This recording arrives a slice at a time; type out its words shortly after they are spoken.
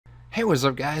Hey, what's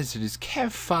up guys, it is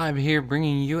Kev5 here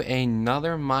bringing you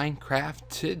another Minecraft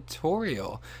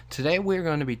tutorial. Today we're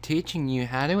going to be teaching you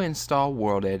how to install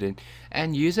WorldEdit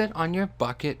and use it on your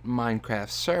Bucket Minecraft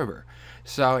server.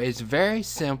 So it's very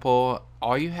simple.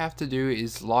 All you have to do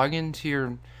is log into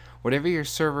your whatever your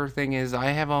server thing is.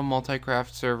 I have a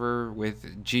multi-craft server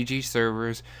with GG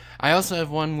servers. I also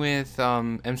have one with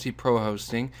MC Pro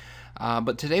hosting.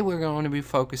 But today we're going to be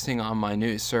focusing on my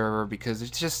new server because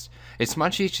it's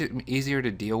much easier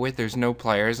to deal with. There's no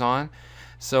players on.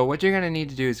 So what you're going to need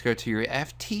to do is go to your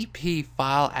FTP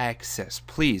file access.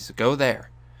 Please go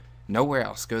there. Nowhere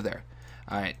else. Go there.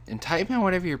 Alright. And type in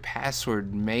whatever your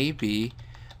password may be.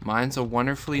 Mine's a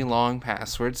wonderfully long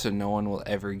password so no one will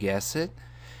ever guess it.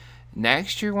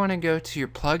 Next you want to go to your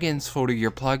plugins folder.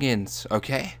 Your plugins.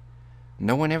 Okay?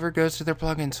 No one ever goes to their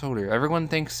plugins folder. Everyone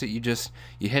thinks that you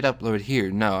hit upload here.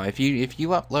 No, if you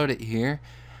upload it here,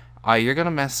 you're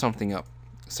gonna mess something up.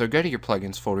 So go to your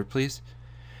plugins folder, please.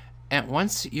 And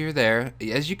once you're there,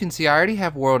 as you can see, I already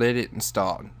have WorldEdit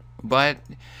installed. But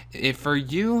if for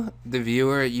you, the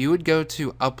viewer, you would go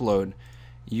to upload.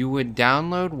 You would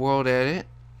download WorldEdit.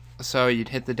 So you'd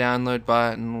hit the download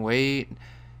button. Wait.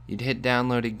 You'd hit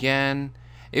download again.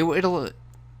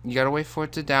 You gotta wait for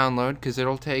it to download because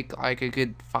it'll take like a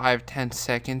good 5-10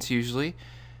 seconds usually.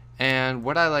 And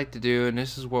what I like to do, and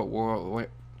this is why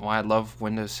I love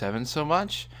Windows 7 so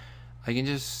much, I can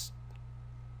just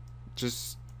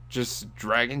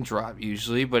drag and drop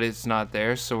usually, but it's not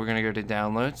there. So we're gonna go to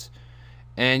downloads,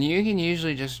 and you can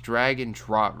usually just drag and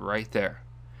drop right there,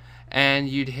 and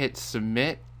you'd hit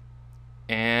submit,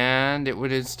 and it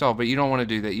would install. But you don't want to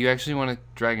do that. You actually want to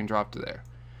drag and drop to there.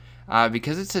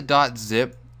 Because it's a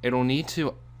 .zip, it'll need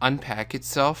to unpack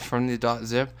itself from the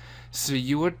 .zip, so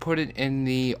you would put it in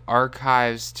the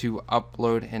archives to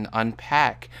upload and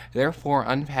unpack, therefore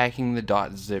unpacking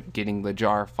the .zip, getting the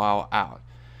jar file out.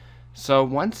 So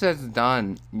once that's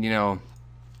done,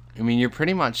 you're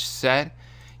pretty much set.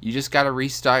 You just got to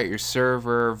restart your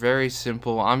server. Very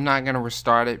simple. I'm not going to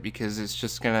restart it because it's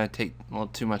just going to take a little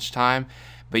too much time,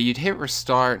 but you'd hit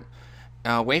restart.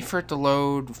 Wait for it to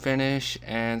load, finish,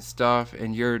 and stuff,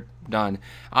 and you're done.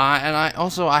 And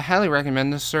I highly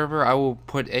recommend this server. I will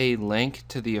put a link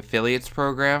to the affiliates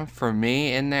program for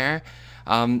me in there.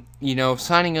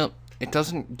 Signing up, it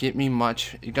doesn't get me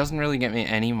much. It doesn't really get me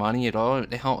any money at all.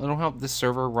 It'll help the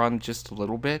server run just a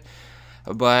little bit.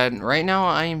 But right now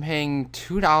I am paying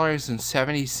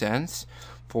 $2.70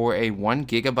 for a 1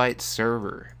 GB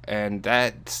server, and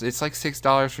it's like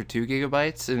 $6 for 2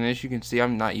 GB, and as you can see,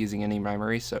 I'm not using any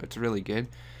memory, so it's really good.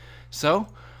 So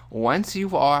once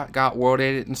you've got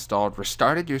WorldEdit installed,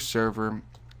 restarted your server,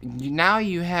 now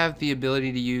you have the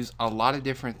ability to use a lot of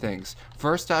different things.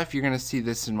 First off, you're gonna see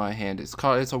this in my hand.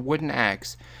 It's a wooden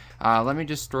axe. Let me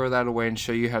just throw that away and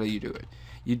show you how do you do it.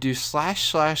 You do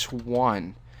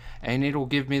 //1 and it'll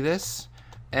give me this.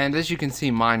 And as you can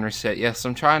see, mine reset. Yes,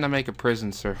 I'm trying to make a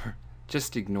prison server.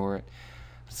 Just ignore it.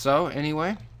 So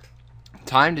anyway,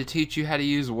 time to teach you how to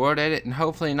use WorldEdit and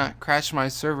hopefully not crash my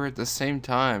server at the same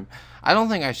time. I don't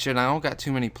think I should. I don't got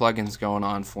too many plugins going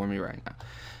on for me right now.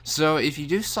 So if you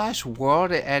do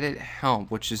 /WorldEdit help,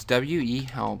 which is WE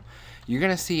help, you're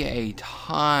gonna see a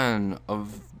ton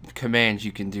of commands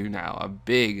you can do now. A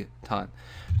big ton.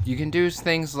 You can do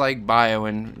things like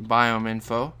biome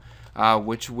info.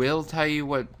 Which will tell you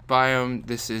what biome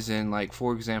this is in. Like,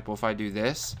 for example, if I do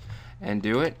this and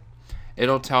do it,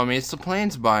 it'll tell me it's the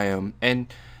plains biome,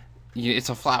 and it's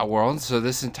a flat world, so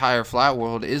this entire flat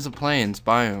world is a plains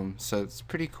biome, so it's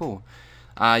pretty cool.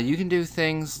 You can do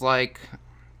things like,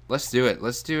 let's do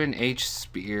an H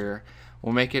spear.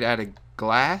 We'll make it out of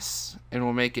glass, and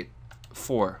we'll make it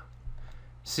 4.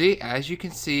 See, as you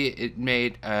can see, it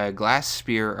made a glass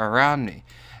spear around me.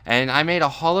 And I made a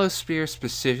hollow spear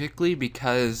specifically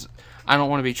because I don't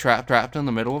want to be trapped in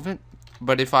the middle of it.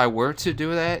 But if I were to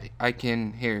do that, I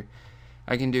can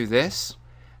do this,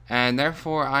 and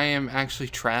therefore I am actually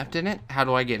trapped in it. How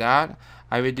do I get out?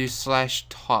 I would do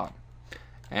 /top,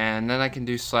 and then I can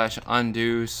do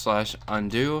 /undo.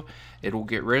 It will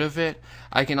get rid of it.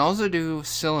 I can also do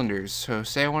cylinders. So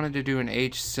say I wanted to do an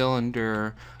H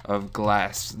cylinder of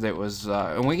glass that was,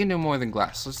 and we can do more than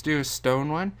glass. Let's do a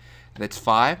stone one. That's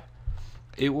 5.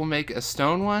 It will make a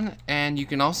stone one, and you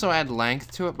can also add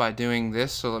length to it by doing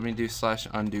this. So let me do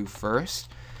 /undo first.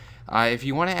 If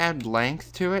you want to add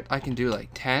length to it, I can do like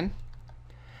 10,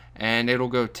 and it'll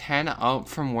go 10 up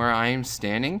from where I am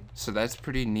standing. So that's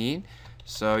pretty neat.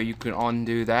 So you can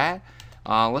undo that.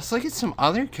 Let's look at some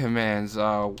other commands.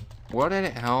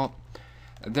 WorldEdit help.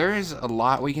 There is a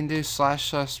lot we can do.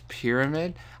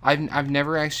 /pyramid. I've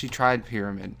never actually tried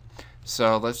pyramid.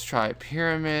 So let's try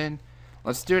pyramid.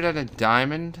 Let's do it at a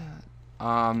diamond.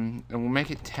 And we'll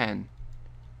make it 10.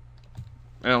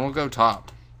 And we'll go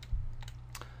top.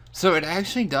 So it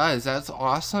actually does. That's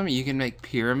awesome. You can make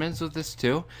pyramids with this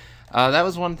too. That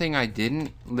was one thing I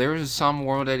didn't. There was some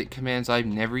WorldEdit commands I've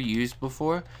never used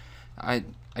before. I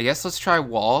guess let's try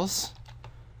walls.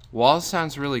 Walls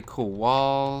sounds really cool.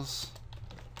 Walls,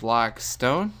 block,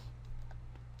 stone.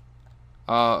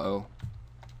 Uh-oh.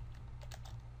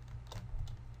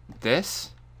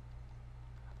 This?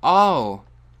 Oh.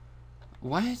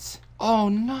 What? Oh,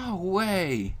 no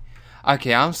way.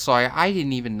 Okay, I'm sorry. I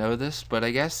didn't even know this, but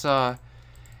I guess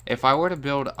if I were to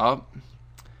build up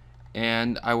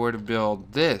and I were to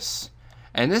build this,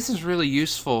 and this is really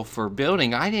useful for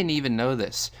building. I didn't even know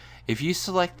this. If you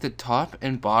select the top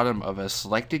and bottom of a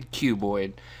selected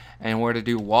cuboid and were to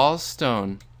do walls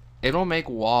stone, it'll make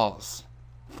walls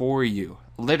for you,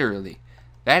 literally.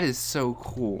 That is so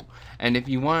cool. And if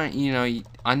you want, you know,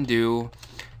 undo,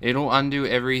 it'll undo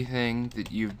everything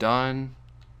that you've done.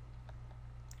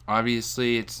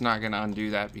 Obviously, it's not going to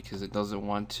undo that because it doesn't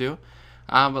want to.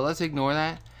 But let's ignore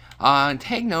that.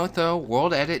 Take note, though,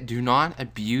 WorldEdit, do not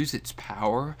abuse its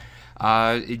power.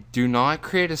 Do not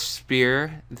create a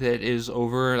sphere that is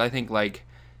over, I think, like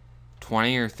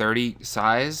 20 or 30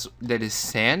 size that is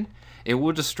sand. It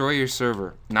will destroy your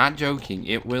server. Not joking.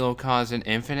 It will cause an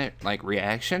infinite, like,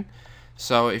 reaction.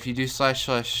 So if you do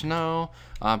 //snow,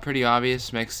 pretty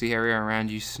obvious, makes the area around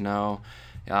you snow.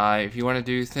 If you want to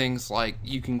do things like,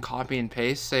 you can copy and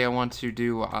paste. Say I want to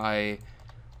do a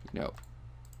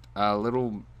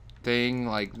little thing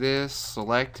like this.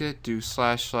 Select it. Do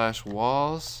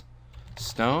 //walls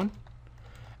stone.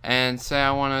 And say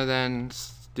I want to then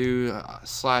do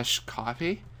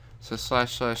 /copy. So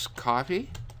 //copy.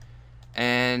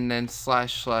 And then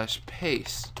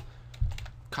 //paste.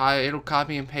 It'll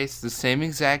copy and paste the same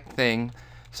exact thing.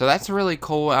 So that's really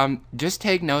cool. Just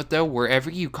take note though, wherever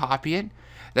you copy it,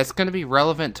 that's going to be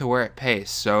relevant to where it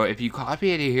pastes. So if you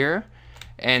copy it here,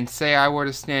 and say I were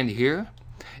to stand here,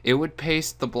 it would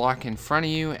paste the block in front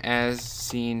of you as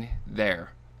seen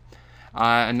there.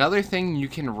 Another thing, you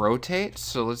can rotate.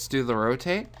 So let's do the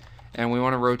rotate, and we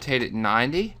want to rotate it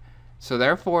 90. So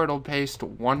therefore it'll paste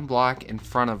one block in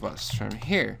front of us from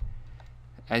here,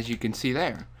 as you can see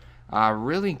there.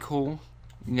 Really cool.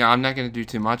 You know, I'm not going to do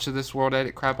too much of this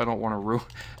WorldEdit crap. I don't want to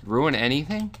ruin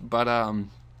anything, but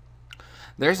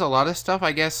there's a lot of stuff.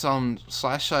 I guess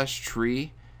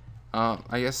 //tree.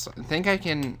 I think I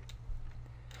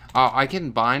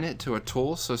can bind it to a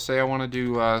tool. So say I want to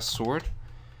do sword,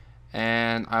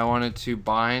 and I wanted to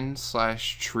bind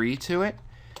 /tree to it.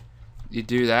 You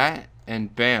do that,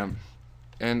 and bam.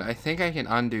 And I think I can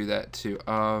undo that too.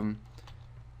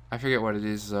 I forget what it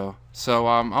is though. So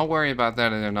I'll worry about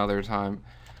that at another time.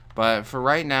 But for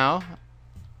right now,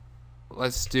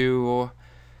 let's do.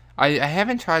 I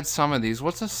haven't tried some of these.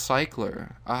 What's a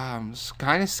cycler? I'm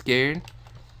kind of scared.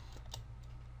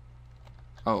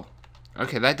 Oh,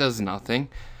 okay, that does nothing.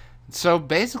 So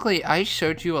basically, I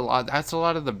showed you a lot. That's a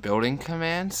lot of the building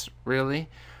commands, really.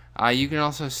 You can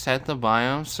also set the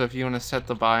biome. So if you want to set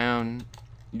the biome,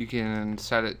 you can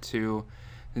set it to,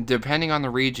 depending on the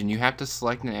region, you have to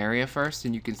select an area first,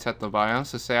 and you can set the biome.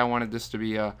 So say I wanted this to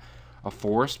be a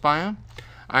forest biome,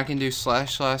 I can do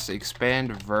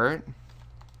 //expand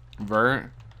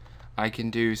vert. I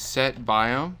can do set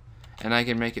biome, and I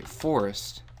can make it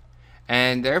forest.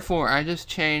 And therefore, I just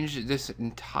changed this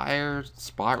entire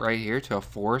spot right here to a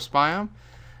forest biome.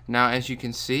 Now, as you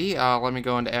can see, let me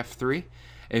go into F3.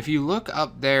 If you look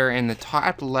up there in the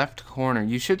top left corner,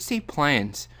 you should see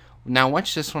plans. Now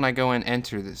watch this when I go and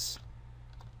enter this.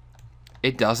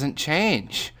 It doesn't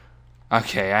change.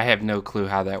 Okay, I have no clue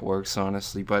how that works,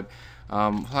 honestly, but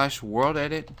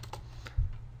 /WorldEdit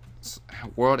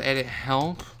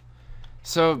help.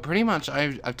 So pretty much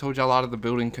I've told you a lot of the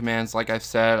building commands. Like I've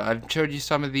said, I've showed you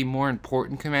some of the more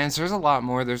important commands. There's a lot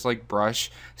more. There's like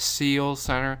brush, seal,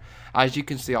 center. As you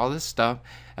can see, all this stuff.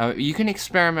 You can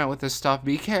experiment with this stuff.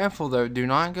 Be careful though. Do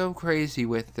not go crazy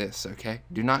with this, okay?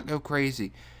 Do not go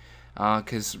crazy.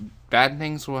 Because bad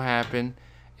things will happen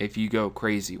if you go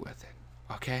crazy with it.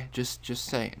 Okay? Just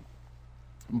saying.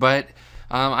 But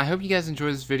I hope you guys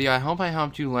enjoyed this video. I hope I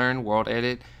helped you learn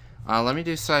WorldEdit. Let me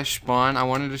do /spawn. I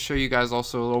wanted to show you guys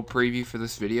also a little preview for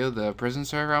this video, the prison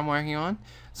server I'm working on.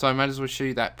 So I might as well show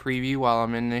you that preview while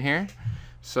I'm in here.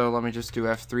 So let me just do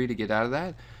F3 to get out of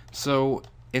that. So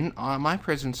in my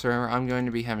prison server, I'm going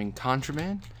to be having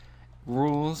contraband,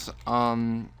 rules.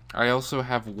 I also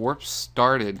have warp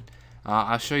started.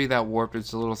 I'll show you that warp.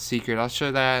 It's a little secret. I'll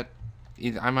show that.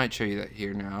 I might show you that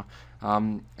here now.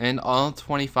 and all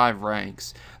 25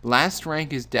 ranks. Last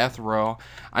rank is death row.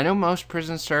 I know most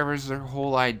prison servers, their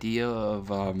whole idea of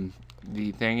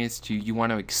the thing is you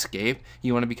want to escape,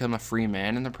 you want to become a free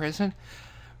man in the prison.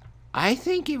 I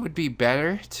think it would be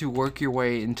better to work your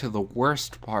way into the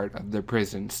worst part of the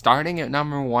prison. Starting at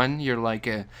number 1, you're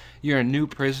a new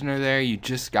prisoner there. You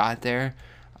just got there,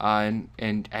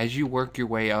 and as you work your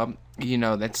way up, you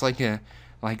know that's like the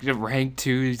rank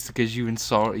 2 is because you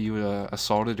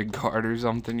assaulted a guard or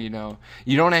something. You know,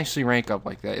 you don't actually rank up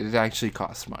like that. It actually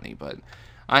costs money, but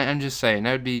I'm just saying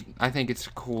I think it's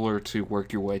cooler to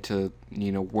work your way to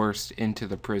worst into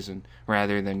the prison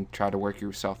rather than try to work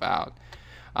yourself out.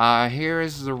 Here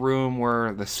is the room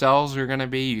where the cells are going to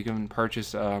be. You can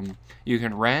purchase, you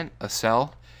can rent a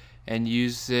cell and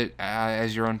use it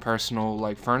as your own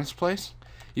personal furnace place.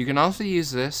 You can also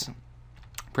use this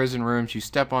prison rooms. You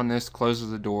step on this, closes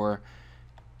the door,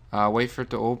 wait for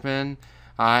it to open.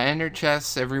 Enter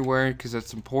chests everywhere because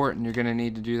that's important. You're going to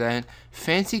need to do that.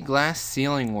 Fancy glass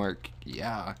ceiling work.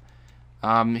 Yeah.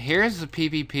 Here's the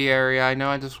PvP area. I know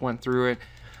I just went through it.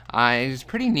 It's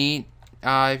pretty neat.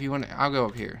 If you want, I'll go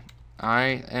up here.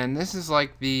 Alright, and this is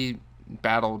like the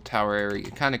battle tower area.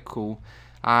 Kind of cool.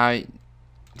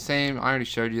 Same, I already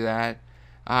showed you that.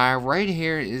 Right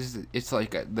here it's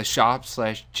like the shop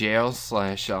 / jail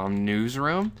 /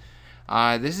 newsroom.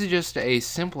 This is just a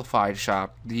simplified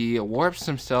shop. The warps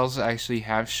themselves actually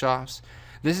have shops.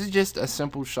 This is just a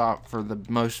simple shop for the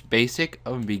most basic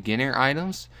of beginner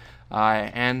items,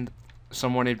 and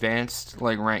somewhat advanced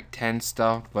like rank 10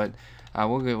 stuff, but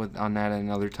we'll get on that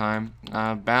another time.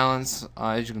 Balance,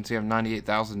 as you can see, I have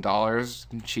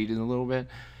 $98,000. Cheated a little bit.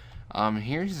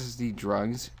 Here's the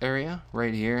drugs area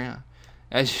right here.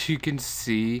 As you can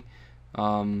see,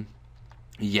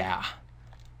 yeah,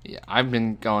 I've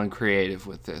been going creative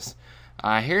with this.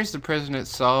 Here's the prison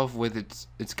itself with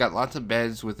it's got lots of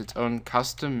beds with its own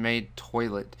custom-made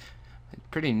toilet.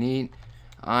 Pretty neat.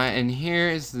 And here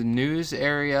is the news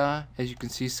area. As you can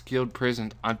see, skilled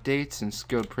prison updates and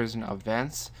skilled prison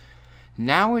events.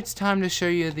 Now it's time to show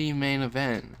you the main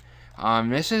event.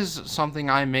 This is something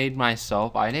I made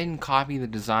myself. I didn't copy the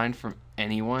design from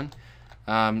anyone.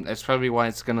 That's probably why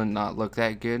it's gonna not look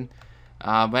that good.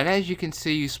 But as you can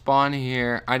see, you spawn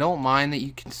here. I don't mind that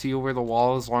you can see over the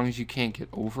wall as long as you can't get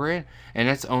over it, and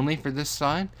that's only for this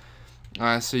side.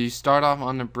 So you start off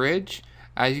on the bridge.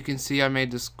 As you can see, I made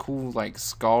this cool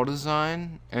skull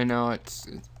design. I know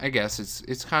I guess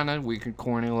it's kind of weird and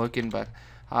corny looking, but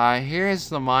here is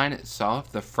the mine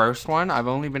itself, the first one. I've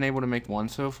only been able to make one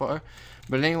so far,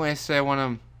 but anyway, say I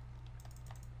want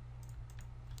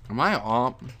to. Am I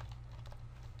op?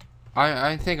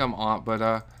 I think I'm op,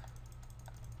 but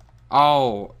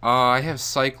I have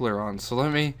cycler on, so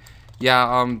let me.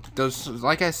 Yeah, those,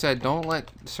 like I said, don't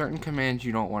let certain commands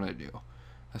you don't want to do.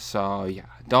 So yeah,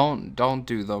 don't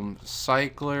do them.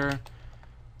 Cycler.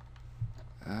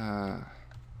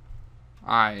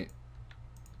 Alright.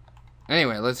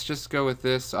 Anyway, let's just go with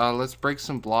this. Let's break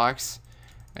some blocks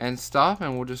and stuff,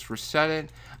 and we'll just reset it.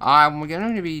 We're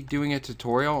going to be doing a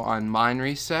tutorial on mine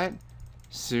reset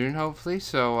soon, hopefully.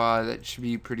 So that should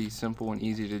be pretty simple and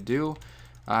easy to do.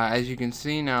 As you can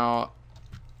see now,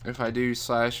 if I do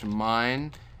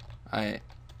 /mine, I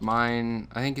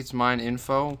think it's mine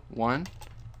info 1.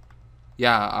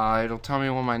 Yeah, it'll tell me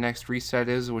when my next reset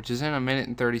is, which is in 1 minute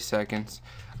and 30 seconds.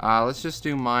 Let's just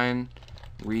do mine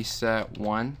reset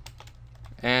 1.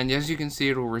 And as you can see,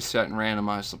 it'll reset and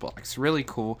randomize the blocks. Really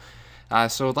cool.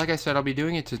 So like I said, I'll be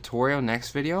doing a tutorial next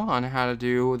video on how to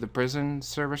do the prison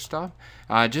server stuff.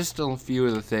 Just a few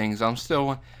of the things. I'm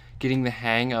still getting the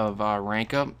hang of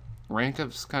rank up. Rank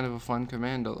up's kind of a fun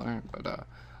command to learn. But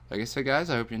like I said,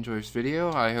 guys, I hope you enjoyed this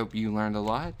video. I hope you learned a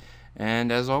lot.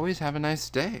 And as always, have a nice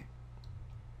day.